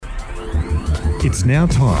It's now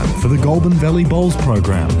time for the Goulburn Valley Bowls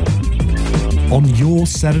program on your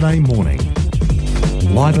Saturday morning.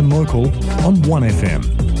 Live and local on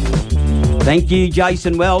 1FM. Thank you,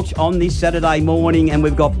 Jason Welch, on this Saturday morning. And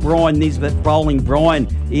we've got Brian Nisbet, Bowling Brian,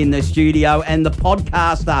 in the studio, and the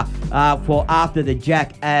podcaster for After the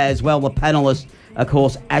Jack as well, the panellist, of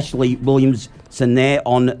course, Ashley Williamson there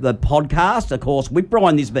on the podcast, of course, with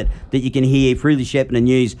Brian Nisbet, that you can hear through the Shepparton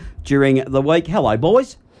News during the week. Hello,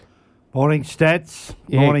 boys. Morning, Stats.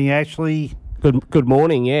 Yeah. Morning, Ashley. Good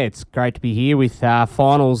morning. Yeah, it's great to be here with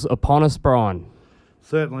finals upon us, Brian.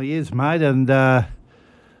 Certainly is, mate. And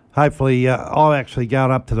hopefully I'm actually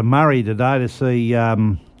going up to the Murray today to see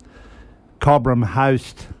Cobram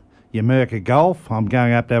host Yamurka Golf. I'm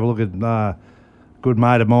going up to have a look at a good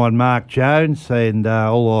mate of mine, Mark Jones, and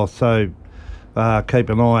I'll also keep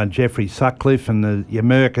an eye on Jeffrey Sutcliffe and the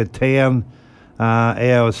Yamurka town.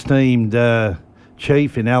 Our esteemed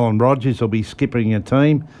chief in Alan Rogers will be skipping a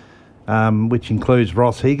team, which includes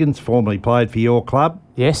Ross Higgins, formerly played for your club.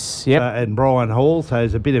 Yes, yep. And Brian Hall, so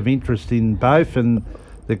there's a bit of interest in both, and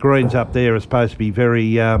the greens up there are supposed to be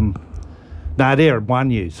very... no, they're at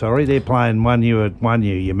 1U, sorry. They're playing 1U at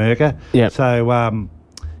 1U, Yamurka. Yep. So,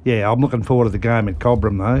 yeah, I'm looking forward to the game at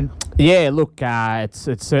Cobram, though. Yeah, look, it's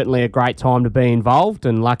certainly a great time to be involved,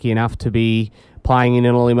 and lucky enough to be playing in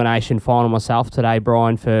an elimination final myself today,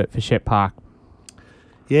 Brian, for Shep Park.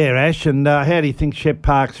 Yeah, Ash, and how do you think Shep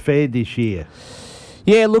Park's fared this year?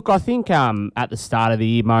 Yeah, look, I think at the start of the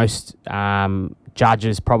year, most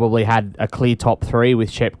judges probably had a clear top three with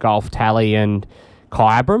Shep Golf, Tally and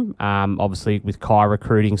Kyabram. Obviously, with Kai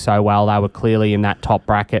recruiting so well, they were clearly in that top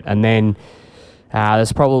bracket. And then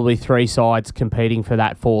there's probably three sides competing for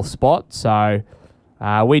that fourth spot. So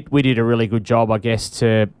we did a really good job, I guess,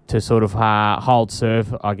 to sort of hold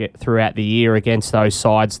serve throughout the year against those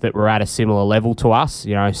sides that were at a similar level to us.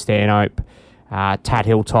 You know, Stanhope, Tat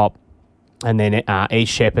Hilltop, and then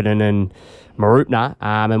East Shepparton and Mooroopna.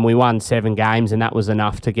 And we won 7 games, and that was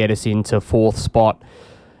enough to get us into fourth spot.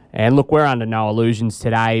 And look, we're under no illusions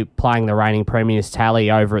today, playing the reigning premiers Tally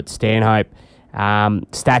over at Stanhope.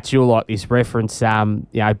 Stats, you'll like this reference.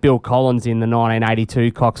 Bill Collins in the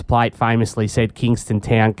 1982 Cox Plate famously said Kingston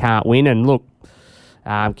Town can't win, and look,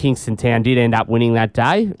 Kingston Town did end up winning that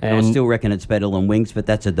day. And I still reckon it's better than Wings, but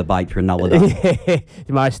that's a debate for another day. Yeah,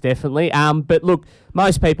 most definitely. But look,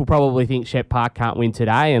 most people probably think Shep Park can't win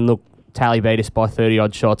today, and look, Tally beat us by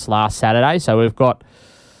 30-odd shots last Saturday, so we've got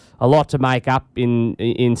a lot to make up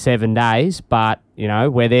in 7 days, but, you know,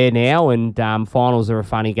 we're there now, and finals are a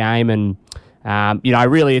funny game, and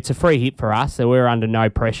really it's a free hit for us, so we're under no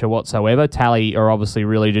pressure whatsoever. Tally are obviously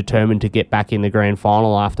really determined to get back in the grand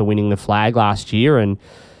final after winning the flag last year, and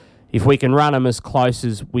if we can run them as close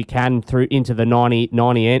as we can through into the 90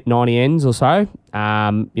 ends or so,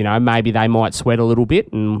 maybe they might sweat a little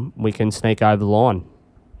bit and we can sneak over the line.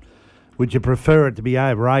 Would you prefer it to be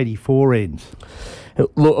over 84 ends?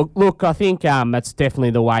 Look, I think that's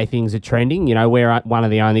definitely the way things are trending. You know, we're one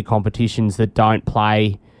of the only competitions that don't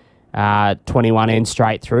play 21 ends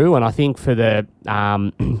straight through, and I think for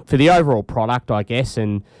the overall product, I guess,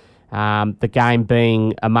 and the game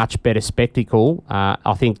being a much better spectacle,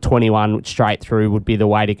 I think 21 straight through would be the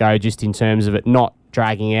way to go, just in terms of it not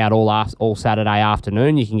dragging out all Saturday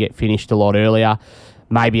afternoon. You can get finished a lot earlier.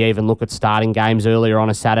 Maybe even look at starting games earlier on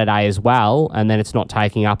a Saturday as well, and then it's not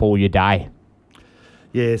taking up all your day.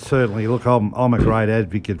 Yeah, certainly. Look, I'm a great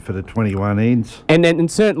advocate for the 21 ends.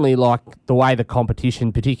 And certainly, like, the way the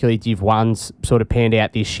competition, particularly Div 1's, sort of panned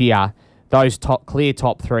out this year, those clear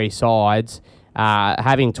top three sides,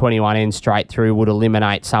 having 21 ends straight through would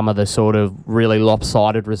eliminate some of the sort of really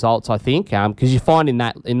lopsided results, I think, because you find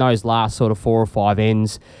in those last sort of 4 or 5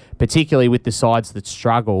 ends, particularly with the sides that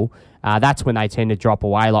struggle, that's when they tend to drop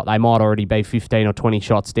away. Like, they might already be 15 or 20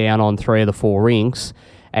 shots down on 3 of the 4 rinks.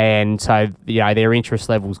 And so, their interest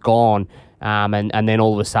level's gone, and then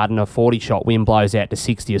all of a sudden a 40-shot win blows out to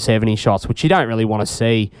 60 or 70 shots, which you don't really want to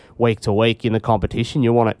see week to week in the competition.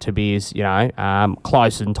 You want it to be as,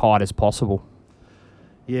 close and tight as possible.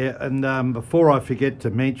 Yeah, and before I forget to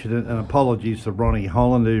mention it, and apologies to Ronnie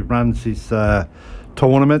Holland, who runs this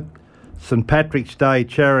tournament, St Patrick's Day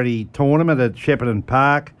charity tournament at Shepparton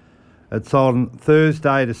Park. It's on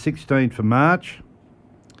Thursday the 16th of March.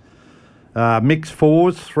 Mixed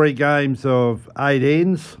fours, 3 games of 8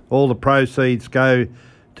 ends. All the proceeds go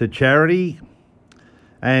to charity.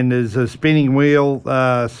 And there's a spinning wheel,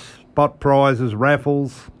 spot prizes,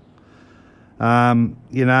 raffles.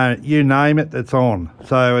 You name it, it's on.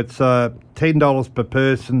 So it's $10 per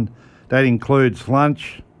person. That includes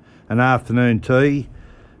lunch and afternoon tea.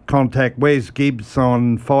 Contact Wes Gibbs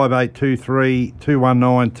on 5823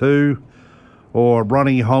 2192 or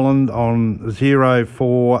Ronnie Holland on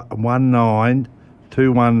 0419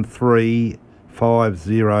 213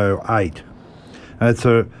 508.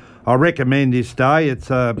 I recommend this day.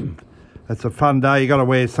 It's a fun day. You got to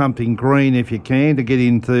wear something green if you can to get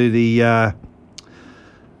into the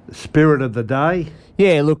spirit of the day.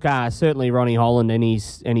 Yeah, look, certainly Ronnie Holland and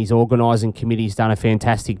his organising committee's done a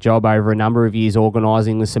fantastic job over a number of years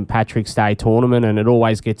organising the St Patrick's Day tournament, and it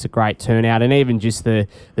always gets a great turnout. And even just the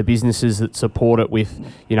businesses that support it with,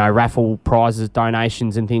 raffle prizes,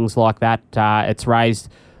 donations and things like that, it's raised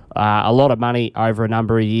a lot of money over a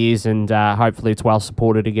number of years, and hopefully it's well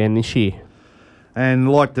supported again this year.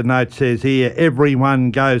 And like the note says here,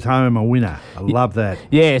 everyone goes home a winner. I love that.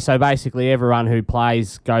 Yeah, so basically everyone who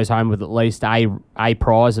plays goes home with at least a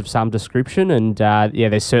prize of some description, and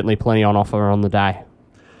there's certainly plenty on offer on the day.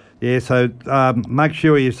 Yeah, so make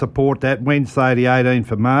sure you support that Wednesday the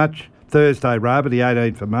 18th of March, Thursday rather, the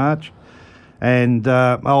 18th of March, and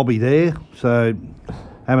I'll be there, so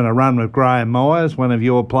having a run with Graham Myers, one of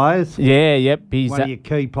your players. Yeah, yep. He's one of your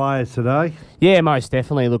key players today. Yeah, most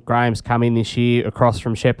definitely. Look, Graham's come in this year across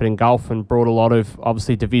from Shepparton Golf and brought a lot of,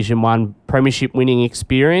 obviously, Division 1 premiership winning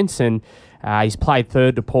experience, and he's played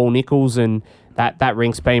third to Paul Nichols, and that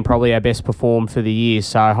rink's been probably our best performed for the year.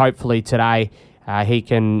 So hopefully today he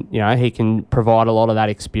can provide a lot of that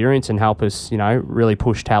experience and help us, really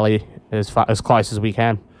push tally as close as we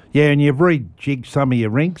can. Yeah, and you've rejigged some of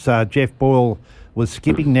your rinks. Jeff Boyle was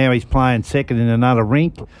skipping. Now he's playing second in another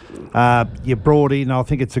rink. You brought in, I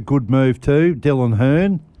think it's a good move too, Dylan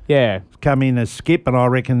Hearn. Yeah. Come in as skip, and I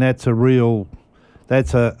reckon that's a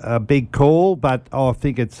big call, but I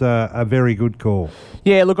think it's a very good call.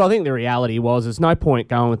 Yeah, look, I think the reality was there's no point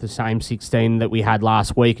going with the same 16 that we had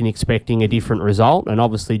last week and expecting a different result. And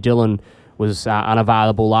obviously Dylan was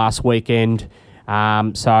unavailable last weekend.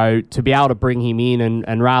 So to be able to bring him in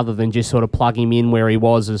and rather than just sort of plug him in where he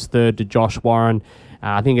was as third to Josh Warren,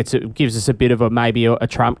 I think it gives us a bit of maybe a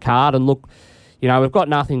trump card. And look, we've got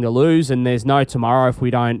nothing to lose, and there's no tomorrow if we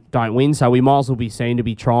don't win. So we might as well be seen to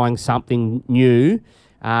be trying something new,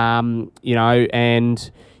 and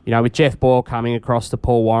with Jeff Boyle coming across to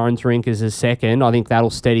Paul Warren's rink as a second, I think that'll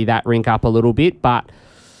steady that rink up a little bit. But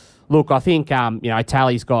look, I think,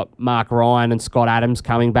 Tally's got Mark Ryan and Scott Adams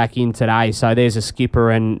coming back in today. So there's a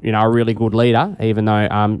skipper and, a really good leader, even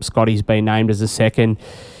though Scotty's been named as a second.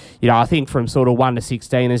 I think from sort of 1 to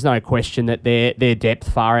 16, there's no question that their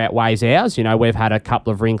depth far outweighs ours. We've had a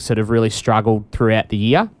couple of rinks that have really struggled throughout the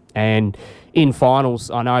year. And in finals,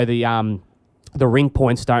 I know the rink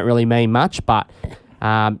points don't really mean much, but,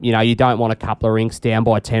 you don't want a couple of rinks down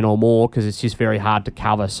by 10 or more because it's just very hard to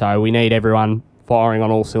cover. So we need everyone firing on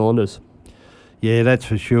all cylinders. Yeah, that's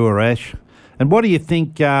for sure, Ash. And what do you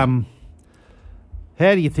think, how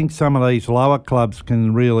do you think some of these lower clubs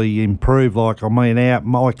can really improve?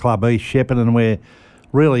 My club, East Shepparton, we're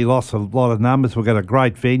really lost a lot of numbers. We've got a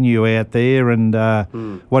great venue out there, and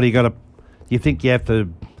what do you think you have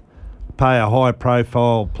to pay a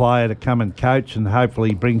high-profile player to come and coach and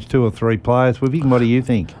hopefully brings 2 or 3 players with him? What do you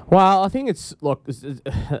think? Well, I think it's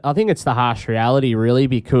the harsh reality, really,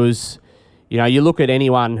 because you look at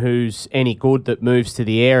anyone who's any good that moves to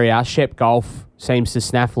the area, Shep Golf seems to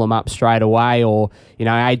snaffle them up straight away, or,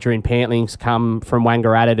 Adrian Pantling's come from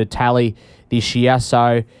Wangaratta to Tally this year.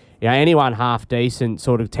 So, anyone half decent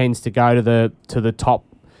sort of tends to go to the top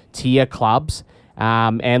tier clubs.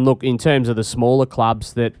 And look, in terms of the smaller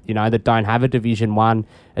clubs that, that don't have a Division 1,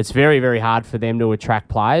 it's very, very hard for them to attract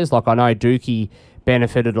players. Like I know Dookie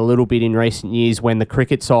benefited a little bit in recent years when the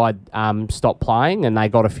cricket side stopped playing and they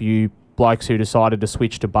got a few blokes who decided to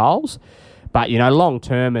switch to bowls, but long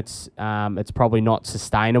term it's probably not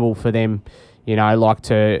sustainable for them,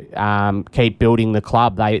 to keep building the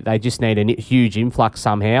club. They just need a huge influx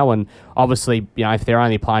somehow, and obviously if they're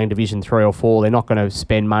only playing Division 3 or 4, they're not going to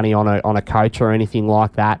spend money on a coach or anything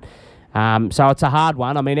like that. So it's a hard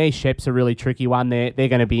one. I mean, East Shep's a really tricky one. They're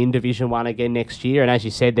going to be in Division 1 again next year, and as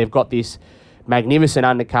you said, they've got this magnificent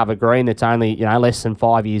undercover green that's only less than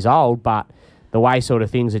 5 years old, but the way sort of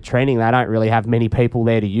things are trending, they don't really have many people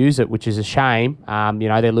there to use it, which is a shame.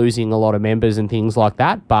 They're losing a lot of members and things like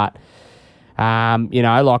that. But, I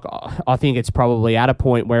think it's probably at a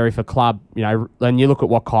point where if a club, and you look at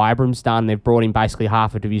what Kyabram's done, they've brought in basically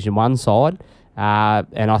half a Division 1 side.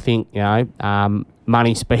 And I think,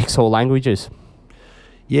 money speaks all languages.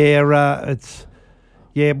 Yeah,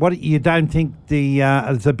 what you don't think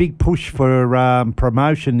there's a big push for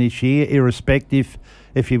promotion this year, irrespective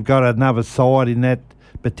if you've got another side in that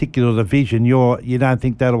particular division, you don't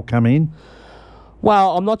think that'll come in?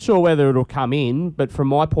 Well, I'm not sure whether it'll come in, but from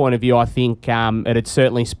my point of view, I think it'd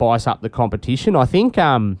certainly spice up the competition. I think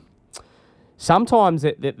sometimes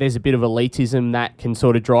there's a bit of elitism that can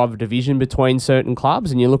sort of drive a division between certain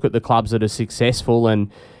clubs, and you look at the clubs that are successful,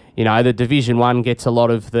 and the Division 1 gets a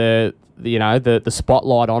lot of the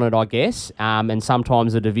spotlight on it, I guess, and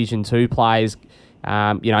sometimes the Division 2 players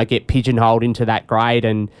get pigeonholed into that grade,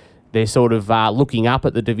 and they're sort of looking up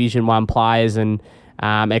at the Division 1 players, and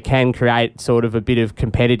it can create sort of a bit of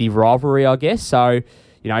competitive rivalry, I guess. So,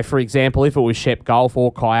 for example, if it was Shep Golf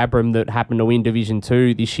or Kyabram that happened to win Division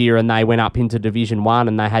 2 this year and they went up into Division 1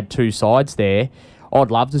 and they had two sides there,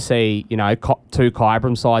 I'd love to see, two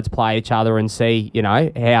Kyabram sides play each other and see,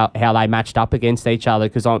 how they matched up against each other,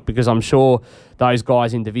 because I'm sure those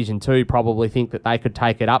guys in Division 2 probably think that they could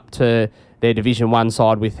take it up to their Division 1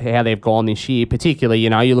 side with how they've gone this year. Particularly,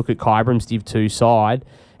 you look at Kyabram's Div 2 side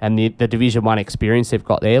and the Division 1 experience they've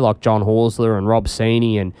got there, like John Horsler and Rob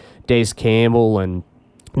Seeney and Des Campbell and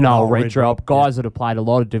Noel Redrop, guys that have played a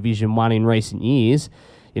lot of Division 1 in recent years.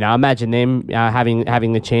 Imagine them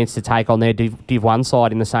having the chance to take on their Div 1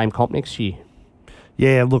 side in the same comp next year.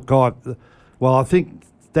 Yeah, look, I think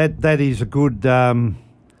that is a good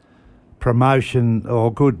promotion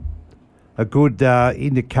or a good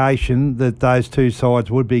indication that those two sides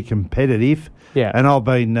would be competitive. Yeah. And I've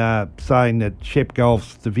been saying that Shep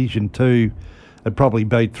Golf's Division 2 would probably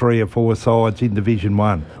beat 3 or 4 sides in Division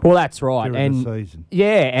 1. Well, that's right. During the season.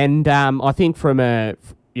 Yeah, and I think from a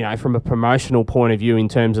promotional point of view in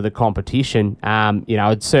terms of the competition,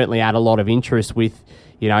 it'd certainly add a lot of interest with,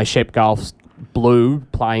 Shep Golf's Blue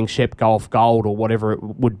playing Shep Golf Gold or whatever it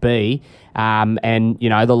would be, and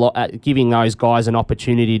giving those guys an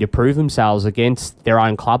opportunity to prove themselves against their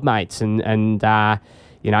own club mates and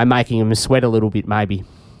making them sweat a little bit maybe.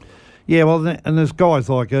 Yeah, well, and there's guys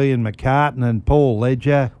like Ian McCartan and Paul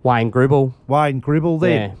Ledger, Wayne Gribble. Wayne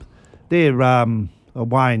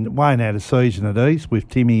had a season at East with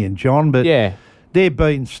Timmy and John, but they've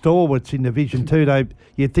been stalwarts in Division 2.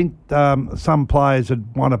 You'd think some players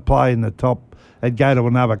would want to play in the top and go to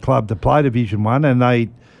another club to play Division 1, and they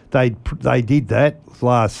did that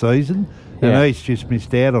last season, and East just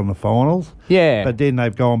missed out on the finals. Yeah. But then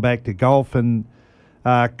they've gone back to golf, and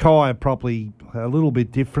Kai are probably a little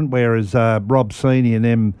bit different, whereas Rob Seeney and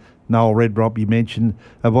them, Noel Redrop you mentioned,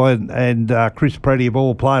 and Chris Preddy have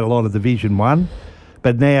all played a lot of Division 1.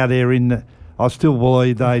 But now they're in. I still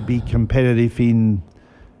believe they'd be competitive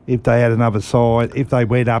if they had another side, if they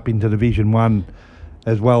went up into Division 1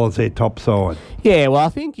 as well as their top side. Yeah, well, I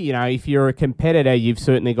think, if you're a competitor, you've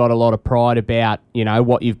certainly got a lot of pride about,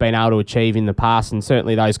 what you've been able to achieve in the past. And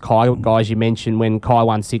certainly those Kai guys you mentioned, when Kai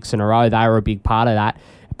won 6 in a row, they were a big part of that.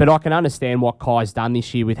 But I can understand what Kai's done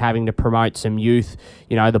this year with having to promote some youth,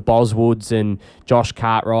 the Boswoods and Josh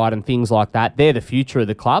Cartwright and things like that. They're the future of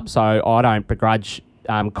the club, so I don't begrudge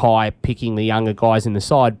Kai picking the younger guys in the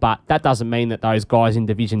side, but that doesn't mean that those guys in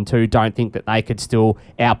Division 2 don't think that they could still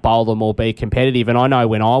out-bowl them or be competitive. And I know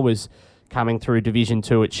when I was coming through Division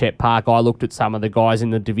 2 at Shep Park, I looked at some of the guys in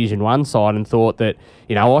the Division 1 side and thought that,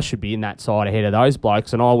 I should be in that side ahead of those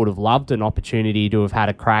blokes, and I would have loved an opportunity to have had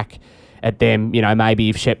a crack at them. Maybe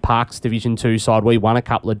if Shep Park's Division 2 side, we won a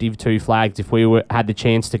couple of Div 2 flags, if we had the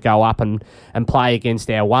chance to go up and play against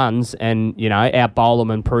our ones and, out-bowl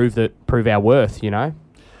them and prove our worth, Yeah,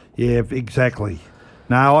 exactly.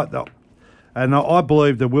 No, I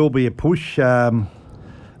believe there will be a push. I don't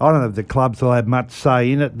know if the clubs will have much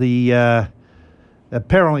say in it.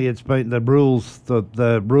 Apparently it's been the rules.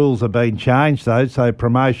 The rules have been changed though, so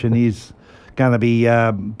promotion is going to be.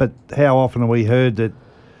 But how often have we heard that?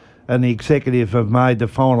 And the executive have made the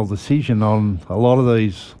final decision on a lot of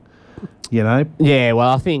these. Yeah,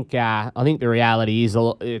 well, I think the reality is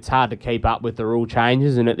it's hard to keep up with the rule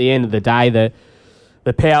changes, and at the end of the day, the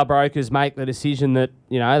power brokers make the decision that,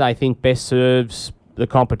 they think best serves the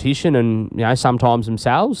competition and, sometimes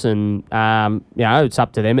themselves. And, it's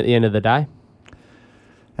up to them at the end of the day.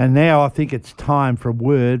 And now I think it's time for a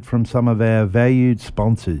word from some of our valued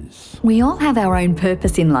sponsors. We all have our own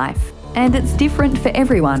purpose in life, and it's different for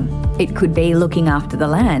everyone. It could be looking after the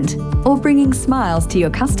land or bringing smiles to your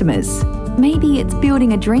customers. Maybe it's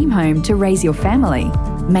building a dream home to raise your family.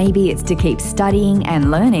 Maybe it's to keep studying and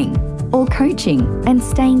learning, or coaching and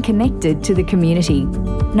staying connected to the community.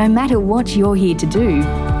 No matter what you're here to do,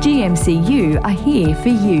 GMCU are here for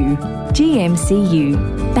you.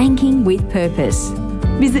 GMCU, banking with purpose.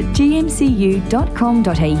 Visit gmcu.com.au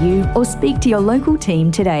or speak to your local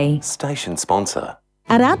team today. Station sponsor.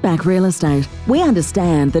 At Outback Real Estate, we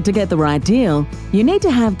understand that to get the right deal, you need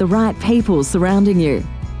to have the right people surrounding you.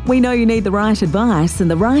 We know you need the right advice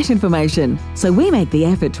and the right information, so we make the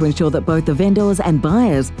effort to ensure that both the vendors and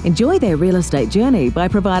buyers enjoy their real estate journey by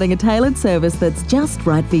providing a tailored service that's just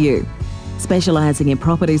right for you. Specialising in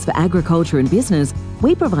properties for agriculture and business,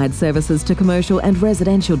 we provide services to commercial and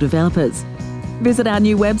residential developers. Visit our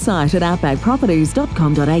new website at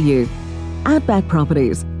outbackproperties.com.au. Outback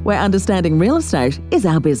Properties, where understanding real estate is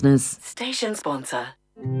our business. Station sponsor.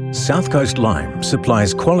 South Coast Lime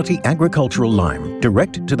supplies quality agricultural lime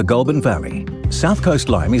direct to the Goulburn Valley. South Coast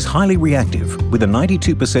Lime is highly reactive with a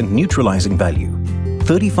 92% neutralising value,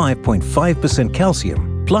 35.5%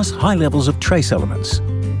 calcium, plus high levels of trace elements.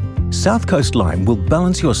 South Coast Lime will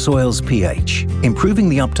balance your soil's pH, improving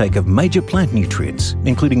the uptake of major plant nutrients,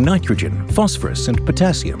 including nitrogen, phosphorus and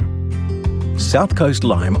potassium. South Coast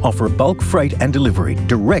Lime offer bulk freight and delivery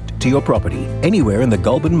direct to your property, anywhere in the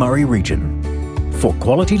Goulburn-Murray region. For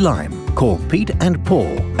quality lime, call Pete and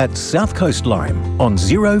Paul at South Coast Lime on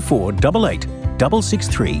 0488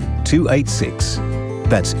 663 286.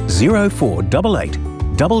 That's 0488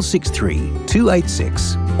 663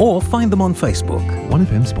 286, or find them on Facebook.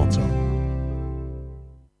 1FM sponsor.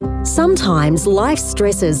 Sometimes life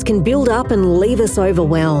stresses can build up and leave us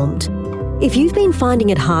overwhelmed. If you've been finding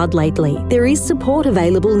it hard lately, there is support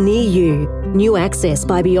available near you. New Access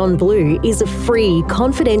by Beyond Blue is a free,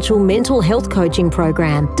 confidential mental health coaching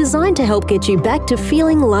program designed to help get you back to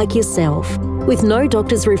feeling like yourself. With no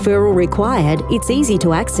doctor's referral required, it's easy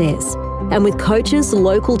to access. And with coaches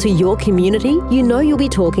local to your community, you know you'll be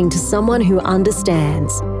talking to someone who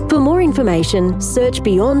understands. For more information, search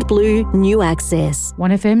Beyond Blue New Access.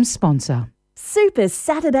 1FM sponsor. Super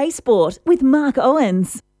Saturday Sport with Mark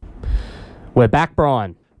Owens. We're back,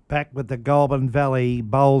 Brian. Back with the Goulburn Valley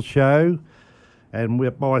Bowl Show. And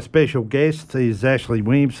with my special guest is Ashley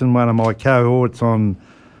Williamson, one of my cohorts on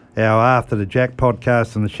our After the Jack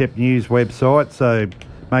podcast and the Shep News website. So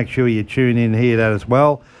make sure you tune in and hear that as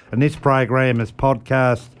well. And this program is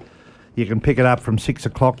podcast. You can pick it up from 6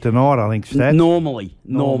 o'clock tonight, I think, Stats. Normally.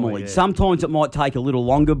 Yeah. Sometimes it might take a little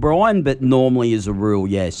longer, Brian, but normally as a rule,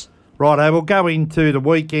 yes. Righto, we'll go into the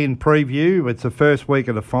weekend preview. It's the first week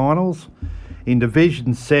of the finals. In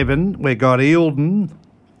Division 7, we've got Eildon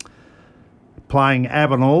playing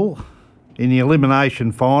Avenel in the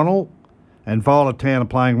elimination final, and Violet Town are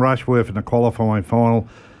playing Rushworth in the qualifying final.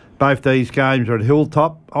 Both these games are at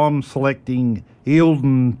Hilltop. I'm selecting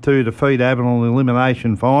Eildon to defeat Avenel in the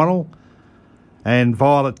elimination final, and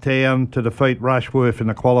Violet Town to defeat Rushworth in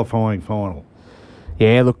the qualifying final.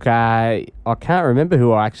 Yeah, look, I can't remember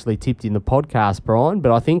who I actually tipped in the podcast, Brian,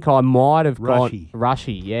 but I think I might have gone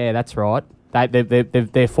Rushy. Yeah, that's right.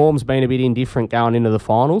 Their form's been a bit indifferent going into the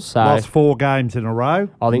finals. So lost 4 games in a row.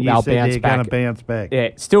 I think they'll bounce back. Going to bounce back. Yeah,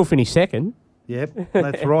 still finish second. Yep,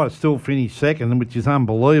 that's right. It still finished second, which is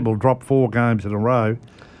unbelievable. Dropped 4 games in a row,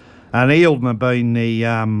 and Eildon have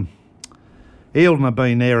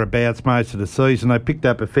been thereabouts most of the season. They picked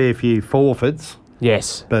up a fair few forfeits.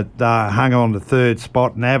 Yes, but hung on to third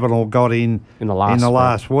spot, and Avenel got in the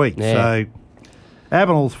last week. Yeah. So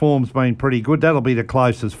Avenel's form's been pretty good. That'll be the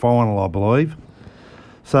closest final, I believe.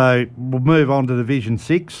 So we'll move on to Division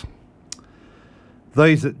 6.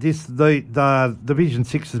 The Division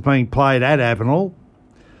 6 is being played at Avenel.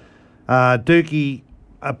 Dookie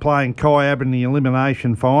are playing Kyab in the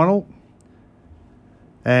elimination final,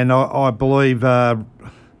 and I believe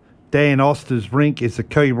Dan Oster's rink is the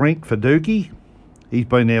key rink for Dookie. He's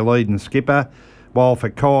been their leading skipper, while for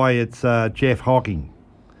Kai it's Jeff Hocking.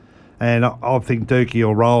 And I think Dookie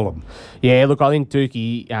will roll them. Yeah, look, I think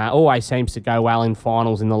Dookie always seems to go well in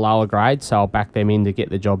finals in the lower grade, so I'll back them in to get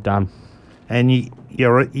the job done. And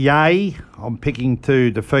Yay, I'm picking to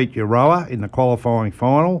defeat Euroa in the qualifying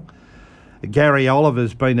final. Gary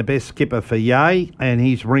Oliver's been the best skipper for Yay, and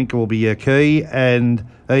his rink will be a key, and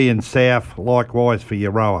Ian South likewise for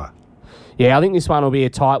Euroa. Yeah, I think this one will be a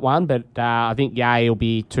tight one, but I think Yay will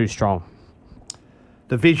be too strong.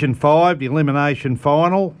 Division 5, the elimination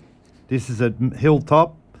final. This is at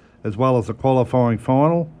Hilltop, as well as the qualifying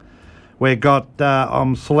final. We've got,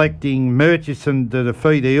 I'm selecting Murchison to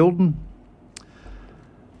defeat Eildon.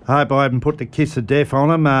 I hope I haven't put the kiss of death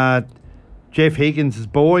on them. Jeff Higgins'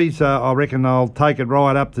 boys, I reckon they'll take it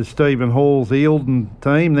right up to Stephen Hall's Eildon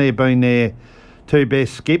team. They've been their 2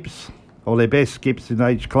 best skips, or their best skips in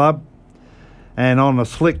each club. And on the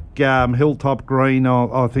slick Hilltop green,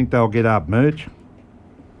 I think they'll get up, Murch.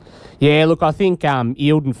 Yeah, look, I think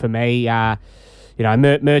Eildon for me,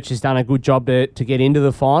 Murch has done a good job to get into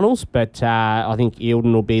the finals, but I think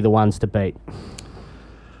Eildon will be the ones to beat.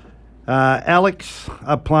 Alex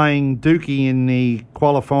are playing Dookie in the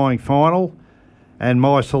qualifying final, and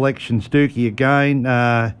my selection's Dookie again.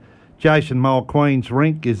 Jason Mulqueen's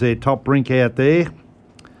rink is their top rink out there.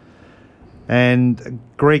 And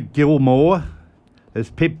Greg Gilmore, There's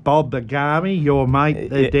Pip Bob Agami, your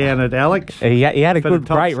mate down at Alex. He had a for the great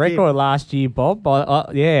top skip. record last year, Bob.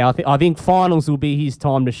 I think finals will be his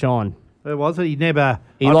time to shine. Where was it?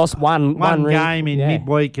 He lost one game in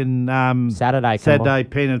midweek and Saturday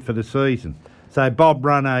pennant for the season. So Bob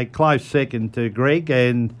run a close second to Greg,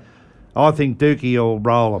 and I think Dookie will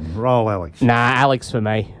roll Alex. Nah, Alex for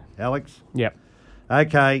me. Alex? Yep.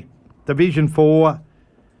 Okay, Division 4,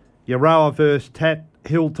 Euroa versus Tat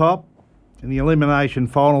Hilltop in the elimination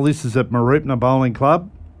final. This is at Marupna Bowling Club.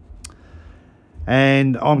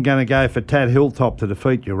 And I'm going to go for Tat Hilltop to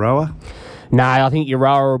defeat Euroa. No, I think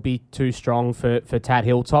Euroa will be too strong for Tat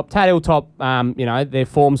Hilltop. Tat Hilltop, their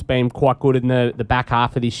form's been quite good in the back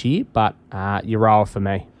half of this year, but Euroa for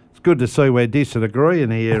me. It's good to see we're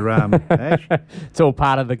disagreeing here, Ash. It's all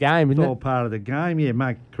part of the game, isn't it? It's all part of the game,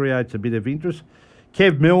 yeah, creates a bit of interest.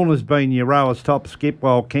 Kev Milner's been Euroa's top skip,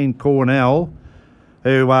 while Ken Cornell,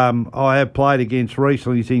 who I have played against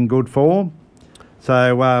recently, is in good form.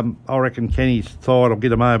 So I reckon Kenny's side will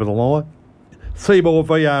get him over the line. Seymour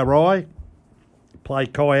VRI play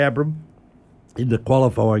Kai Abram in the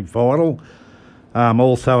qualifying final,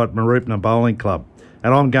 also at Marupna Bowling Club.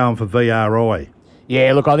 And I'm going for VRI.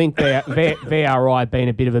 Yeah, look, I think VRI have been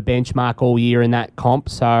a bit of a benchmark all year in that comp,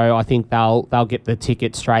 so I think they'll get the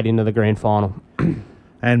ticket straight into the grand final.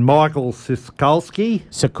 And Michael Sikulski.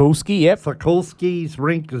 Yep. Sikulski's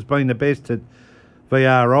rink has been the best at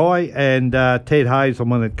VRI, and Ted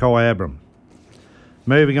Hazelman at Kai Abram.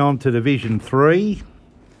 Moving on to Division 3.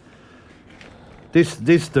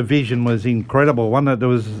 This division was incredible, wasn't it? There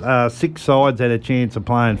was 6 sides had a chance of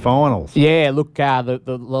playing finals. Yeah, look, the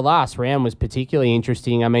last round was particularly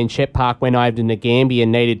interesting. I mean, Shep Park went over to Nagambie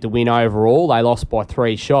and needed to win overall. They lost by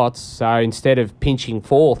 3 shots, so instead of pinching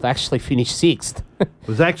 4th, they actually finished 6th. It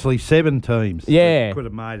was actually 7 teams. Yeah. That could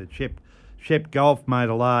have made it. Shep Golf made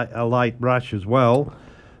a late rush as well.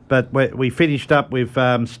 But we finished up with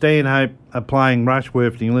Stanhope playing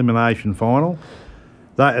Rushworth in the elimination final.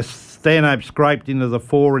 Stanhope scraped into the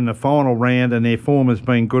 4 in the final round, and their form has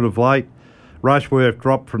been good of late. Rushworth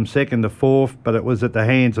dropped from 2nd to 4th, but it was at the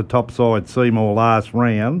hands of topside Seymour last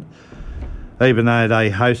round, even though they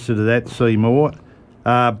hosted it at Seymour.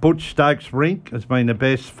 Butch Stokes' rink has been the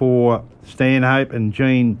best for Stanhope, and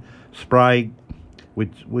Gene Sprague,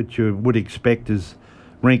 which you would expect as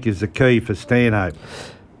rink is the key for Stanhope.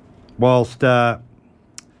 Whilst,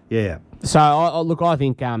 So, I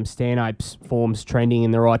think Stanhope's form's trending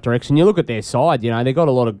in the right direction. You look at their side, they've got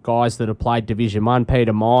a lot of guys that have played Division 1,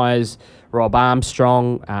 Peter Myers, Rob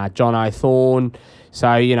Armstrong, John O'Thorne. So,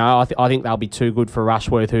 I think they'll be too good for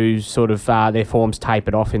Rushworth, who's sort of their form's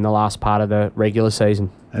tapered off in the last part of the regular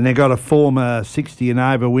season. And they've got a former 60 and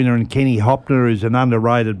over winner in Kenny Hopner, who's an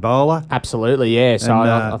underrated bowler. Absolutely, yeah. So,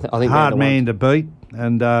 I think hard man to beat.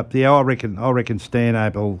 And, I reckon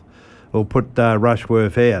Stanhope will put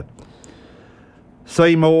Rushworth out.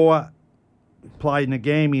 Seymour played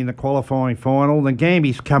Nagambie in the qualifying final.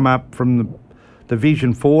 Nagambie's come up from the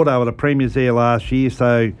Division 4. They were the premiers there last year.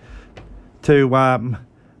 So to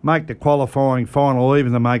make the qualifying final,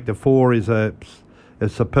 even to make the 4, is a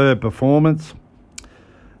superb performance.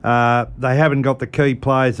 They haven't got the key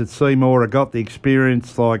players that Seymour have got the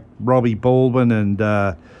experience, like Robbie Baldwin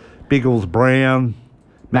and Biggles Brown,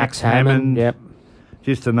 Max Hammond, yep,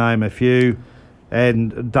 just to name a few.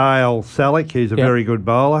 And Dale Salick, who's a very good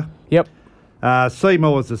bowler. Yep.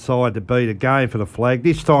 Seymour's the side to beat again for the flag.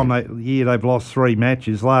 This time they've lost 3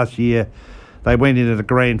 matches. Last year they went into the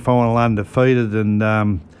grand final undefeated and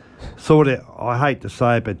I hate to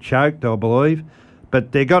say it, but choked, I believe.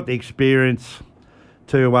 But they got the experience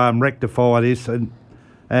to rectify this,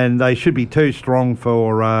 and they should be too strong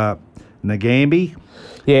for Nagambie.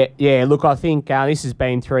 Yeah. Look, I think this has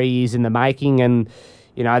been 3 years in the making, and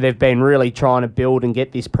they've been really trying to build and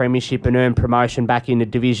get this premiership and earn promotion back into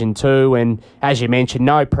Division 2. And as you mentioned,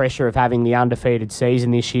 no pressure of having the undefeated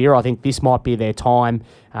season this year. I think this might be their time.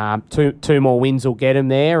 2 more wins will get them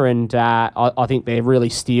there. And I think they're really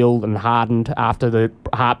steeled and hardened after the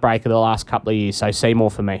heartbreak of the last couple of years. So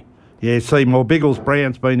Seymour for me. Yeah, Seymour. Biggles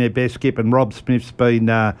Brown's been their best skip, and Rob Smith's been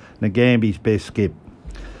Nagambie's best skip.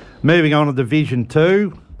 Moving on to Division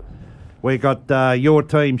 2, we got your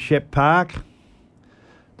team, Shep Park.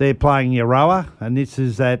 They're playing Euroa, and this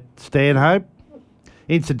is at Stanhope.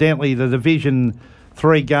 Incidentally, the Division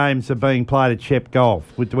 3 games are being played at Shep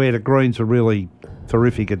Golf, where the greens are really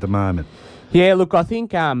terrific at the moment. Yeah, look, I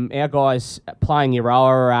think our guys playing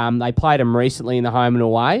Euroa, they played them recently in the home and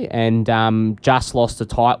away and just lost a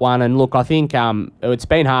tight one. And look, I think it's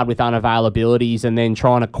been hard with unavailabilities and then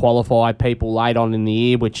trying to qualify people late on in the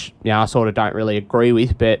year, which I sort of don't really agree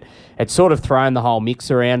with, but it's sort of thrown the whole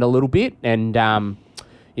mix around a little bit. And,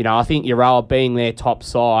 I think Euroa being their top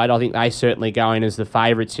side, I think they certainly go in as the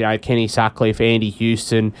favourites. Kenny Sutcliffe, Andy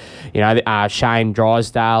Houston, Shane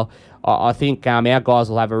Drysdale. I think our guys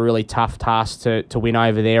will have a really tough task to win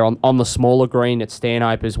over there on the smaller green at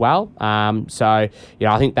Stanhope as well. I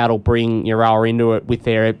think that'll bring Euroa into it with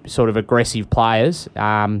their sort of aggressive players.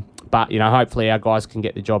 But hopefully our guys can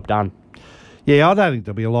get the job done. Yeah, I don't think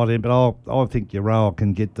there'll be a lot in, but I think Euroa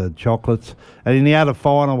can get the chocolates. And in the other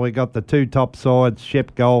final, we got the two top sides,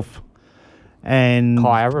 Shep Golf and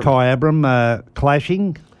Kai Abram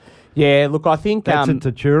clashing. Yeah, look, I think... That's in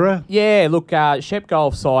Tatura. Yeah, look, Shep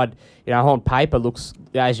Golf side, on paper looks,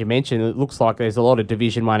 as you mentioned, it looks like there's a lot of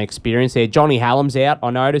Division 1 experience there. Johnny Hallam's out, I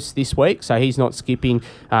noticed, this week, so he's not skipping.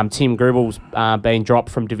 Tim Gribble's been dropped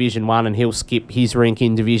from Division 1 and he'll skip his rink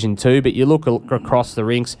in Division 2. But you look across the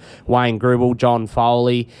rinks, Wayne Gribble, John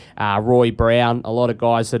Foley, Roy Brown, a lot of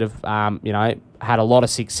guys that have, had a lot of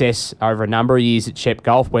success over a number of years at Shep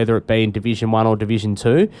Golf, whether it be in Division 1 or Division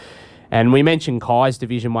 2. And we mentioned Kai's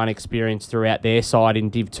Division 1 experience throughout their side in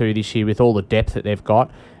Div 2 this year with all the depth that they've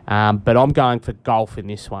got. But I'm going for Golf in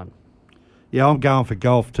this one. Yeah, I'm going for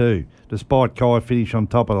Golf too. Despite Kai finish on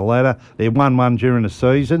top of the ladder, they've won one during the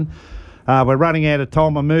season. We're running out of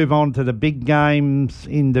time. We'll move on to the big games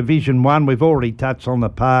in Division 1. We've already touched on the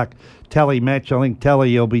Park Tally match. I think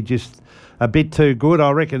Tally will be just a bit too good.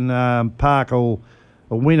 I reckon Park will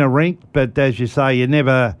win a rink, but as you say, you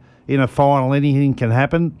never... In a final, anything can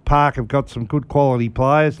happen. Park have got some good quality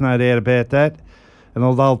players, no doubt about that, and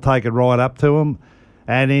they'll take it right up to them.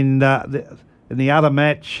 And in the other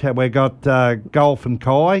match, we got Golf and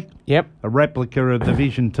Kai. Yep. A replica of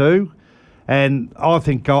Division 2. And I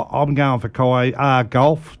think I'm going for Kai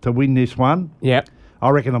Golf to win this one. Yep. I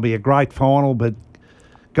reckon it'll be a great final, but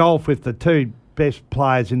Golf with the two best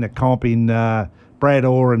players in the comp in Brad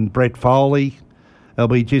Orr and Brett Foley. It'll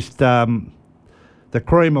be just... the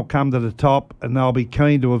cream will come to the top and they'll be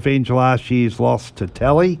keen to avenge last year's loss to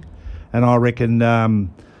Tally. And I reckon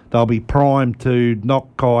they'll be primed to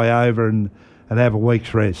knock Kai over and have a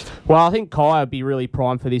week's rest. Well, I think Kai will be really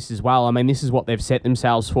primed for this as well. I mean, this is what they've set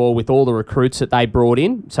themselves for with all the recruits that they brought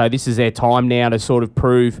in. So this is their time now to sort of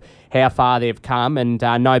prove how far they've come, and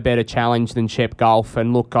no better challenge than Shep Golf.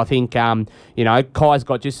 And look, I think, Kai's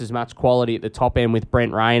got just as much quality at the top end with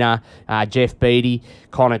Brent Rayner, Jeff Beattie,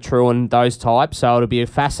 Connor Truen, those types. So it'll be a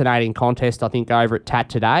fascinating contest, I think, over at TAT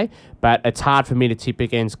today. But it's hard for me to tip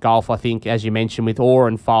against Golf, I think, as you mentioned, with Orr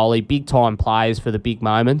and Foley, big-time players for the big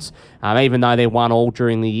moments, even though they won all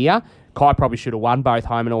during the year. Kai probably should have won both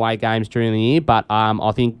home and away games during the year, but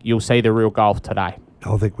I think you'll see the real Golf today.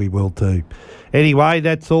 I think we will too. Anyway,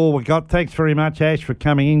 that's all we got. Thanks very much, Ash, for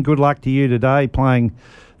coming in. Good luck to you today, playing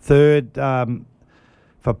third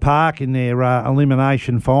for Park in their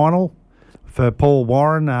elimination final. For Paul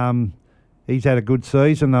Warren, he's had a good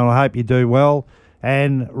season, and I hope you do well.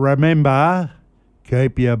 And remember,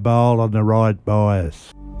 keep your bowl on the right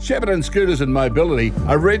bias. Shepparton Scooters and Mobility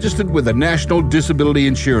are registered with the National Disability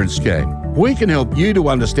Insurance Scheme. We can help you to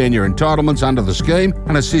understand your entitlements under the scheme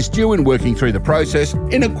and assist you in working through the process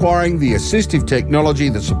in acquiring the assistive technology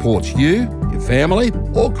that supports you, your family,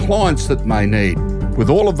 or clients that may need. With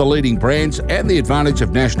all of the leading brands and the advantage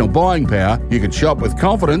of national buying power, you can shop with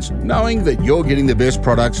confidence knowing that you're getting the best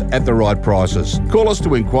products at the right prices. Call us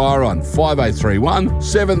to inquire on 5831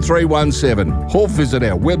 7317 or visit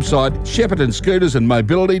our website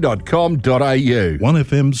sheppartonscootersandmobility.com.au.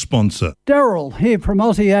 1FM sponsor. Daryl here from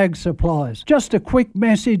Aussie Ag Supplies. Just a quick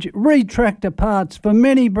message, re-tractor parts for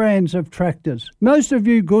many brands of tractors. Most of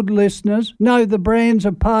you good listeners know the brands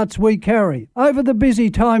of parts we carry. Over the busy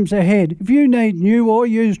times ahead, if you need new or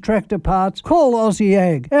used tractor parts, call Aussie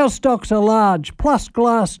Ag. Our stocks are large, plus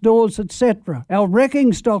glass doors, etc. Our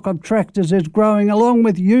wrecking stock of tractors is growing along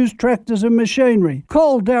with used tractors and machinery.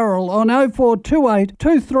 Call Daryl on 0428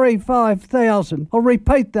 235 5000. I'll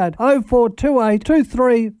repeat that, 0428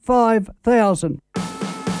 235 5000.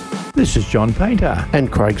 This is John Painter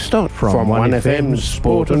and Craig Stott from 1FM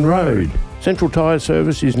Sport and Road. Central Tyre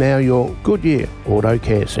Service is now your Goodyear Auto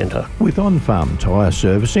Care Centre. With on-farm tyre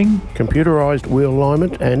servicing, computerised wheel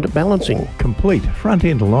alignment and balancing, complete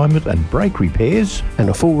front-end alignment and brake repairs, and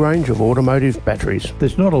a full range of automotive batteries.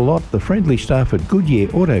 There's not a lot the friendly staff at Goodyear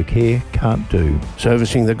Auto Care can't do.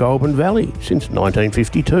 Servicing the Goulburn Valley since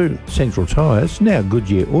 1952. Central Tyres, now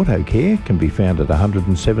Goodyear Auto Care, can be found at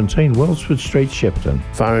 117 Wellsford Street, Shepparton.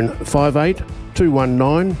 Phone 58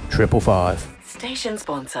 219 555. Station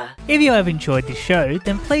sponsor. If you have enjoyed the show,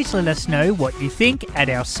 then please let us know what you think at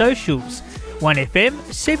our socials.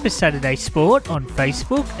 1FM Super Saturday Sport on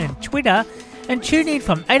Facebook and Twitter, and tune in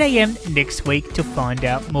from 8 a.m. next week to find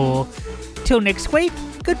out more. Till next week,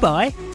 goodbye.